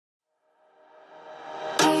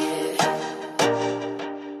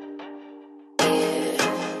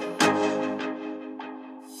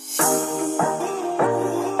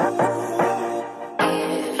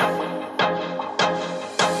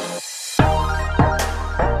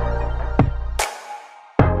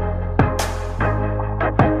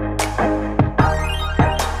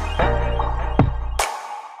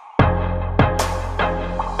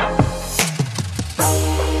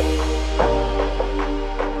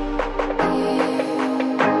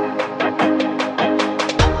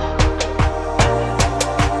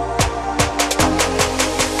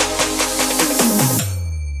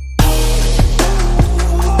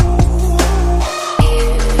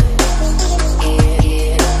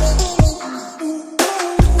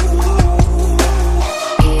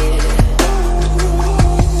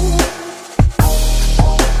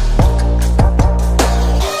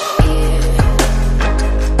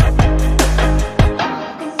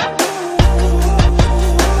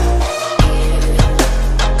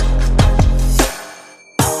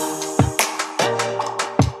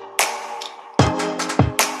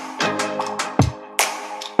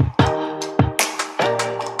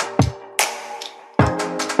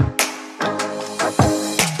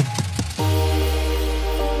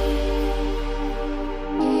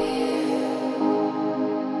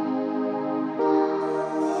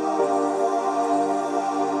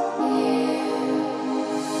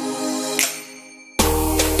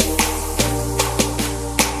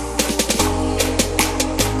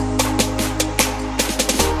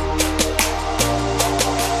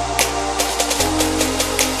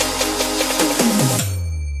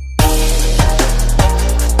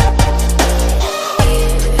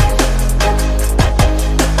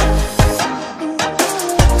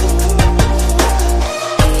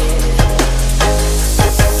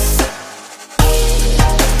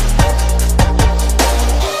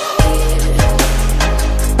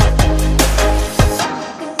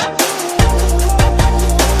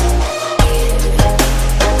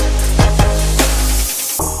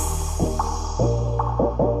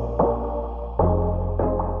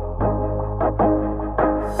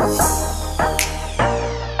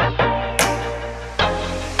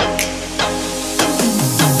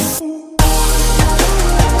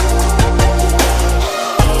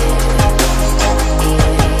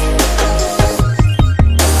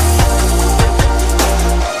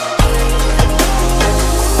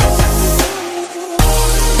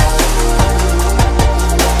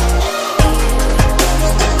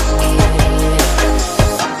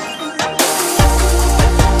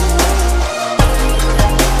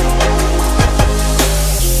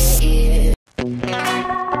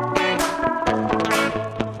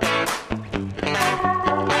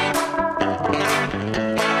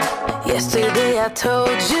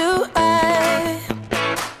told you I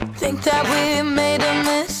think that we made a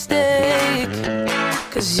mistake,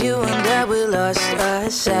 'cause you and I, we lost our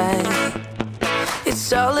sight.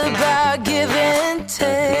 It's all about give and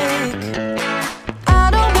take. I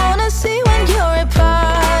don't wanna see when you're at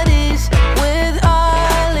parties with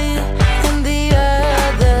Ollie and the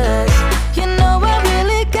others. You know I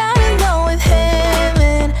really got along with him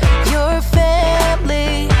and your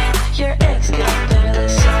family. Your ex got barely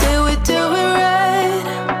said. Did we do it right?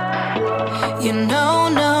 You know,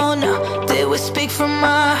 no. Did we speak from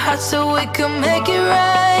our hearts so we could make it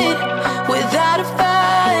right without a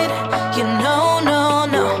fight? You know, no.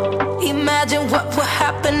 Imagine what would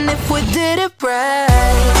happen if we did it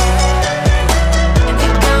right.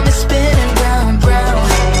 It got me spinning round, round.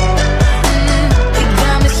 It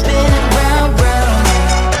got me spinning round, round.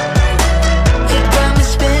 It got me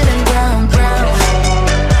spinning round, round.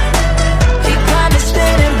 It got me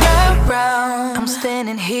spinning round, round. I'm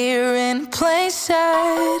standing here in plain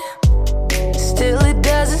sight. Still it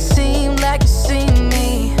doesn't seem like you see me.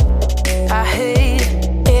 I hate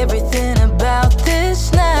everything about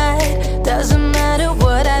this night. Doesn't matter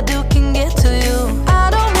what I do can get to you. I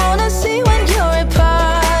don't wanna see when you're at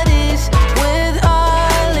parties with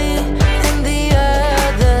Ollie and the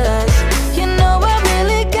others. You know I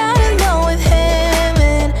really got along with him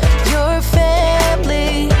and your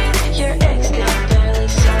family. Your ex got barely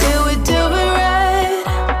said. Did we do it right?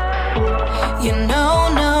 You know,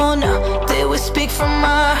 no. Did we speak from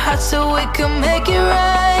our hearts so we could make it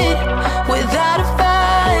right without a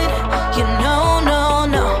fight? You know, no.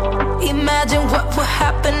 Imagine what would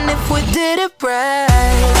happen if we did it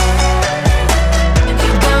right. You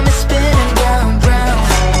got me spinning round, round.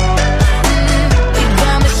 You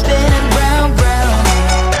got me spinning round, round.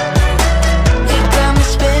 You got me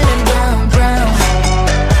spinning round, round.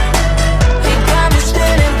 You got me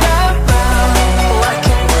spinning round, round. Why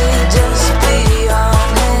can't we just be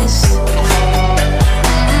honest?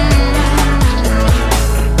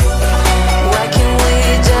 Why can't we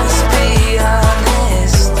just be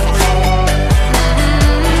honest?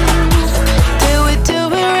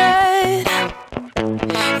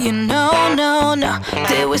 You know, no.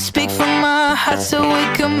 Did we speak from our hearts so we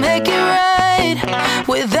could make it right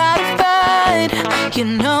without a fight? You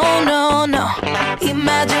know, no.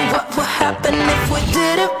 Imagine what would happen if we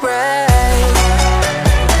did it right.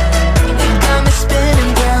 You got me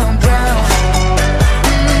spinning round, round.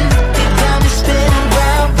 You got me spinning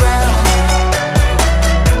round, round.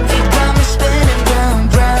 You got me spinning round,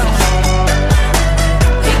 round.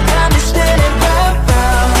 You got me spinning round,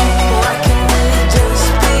 round. Why can't we just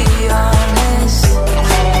be honest?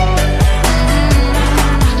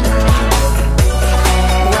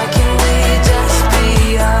 Why can't we just be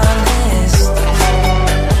honest?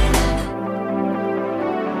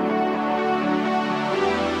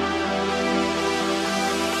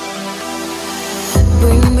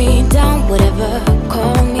 Bring me down, whatever.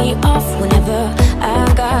 Call me off whenever. I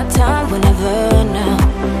got time whenever now.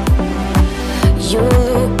 You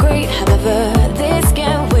look great, however. This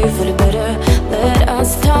can't wait for the better. Let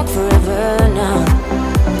us talk forever now.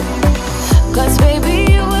 'Cause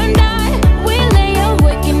baby, you and I, we lay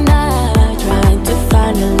awake at night, trying to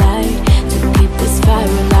find a light to keep this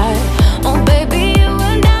fire alive. Oh baby, you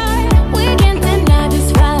and I, we can't deny this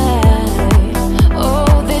fight.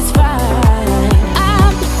 Oh, this fight.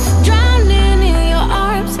 I'm drowning in your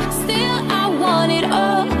arms. Still I want it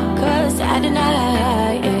all, 'cause I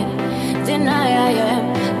deny it. I am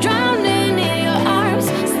drowning in your arms.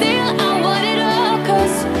 Still I want it all,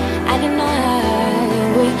 'cause I deny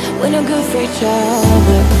we're no good for each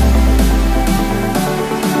other.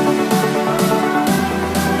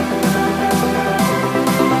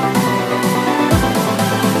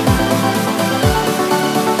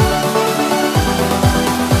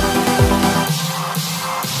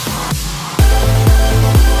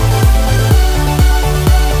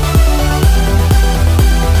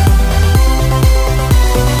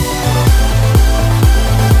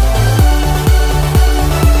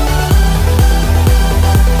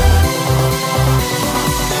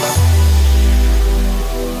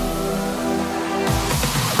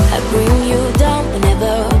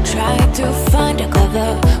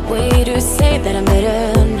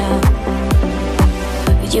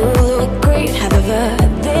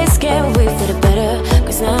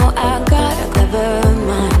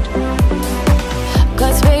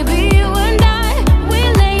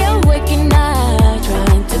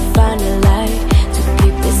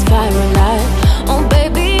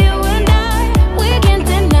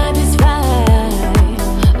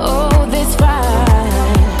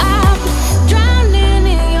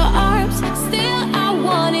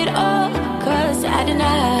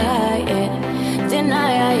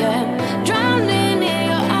 am drowning in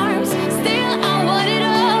your arms. Still I want it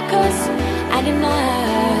all, 'cause I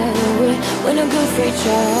deny we're no good for each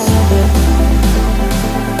other.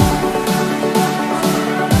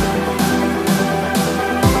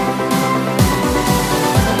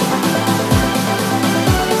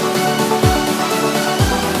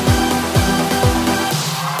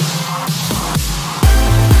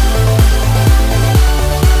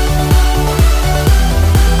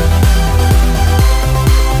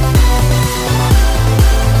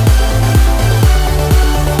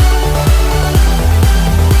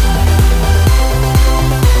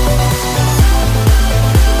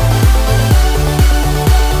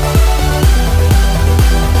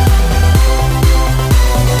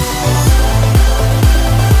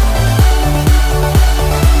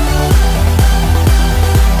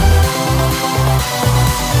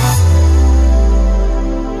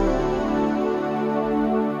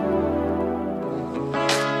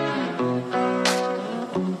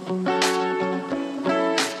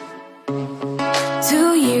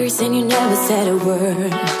 2 years and you never said a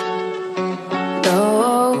word. No,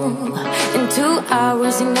 in 2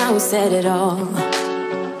 hours and now we said it all.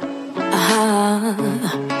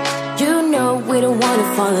 You know we don't wanna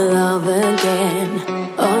fall in love again.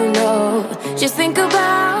 Oh no, just think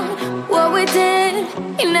about what we did.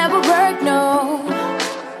 It never worked, no.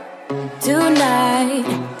 Tonight,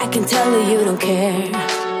 I can tell that you don't care.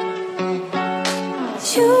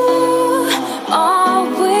 You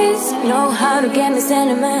always know how to get me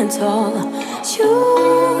sentimental. You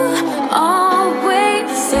always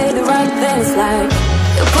say the right things, like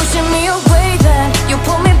you're pushing me away, then you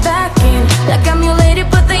pull me back in. Like I'm your lady,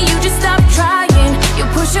 but then you just stop trying. You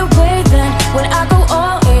push away, then when I go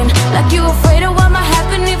all in, like you afraid of what might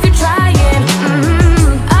happen if you're trying.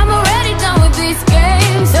 I'm already done with these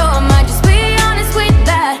games, so I might just be honest with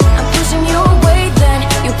that. I'm pushing you away, then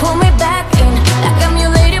you pull me back in. Like I'm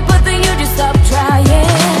your lady, but then you just stop trying.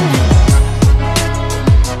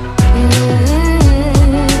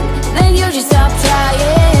 Then you just stop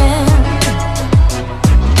trying.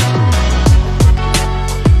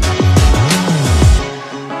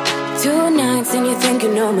 2 nights and you think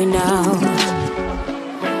you know me now.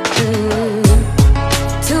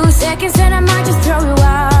 2 seconds and I might just throw you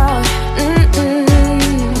out.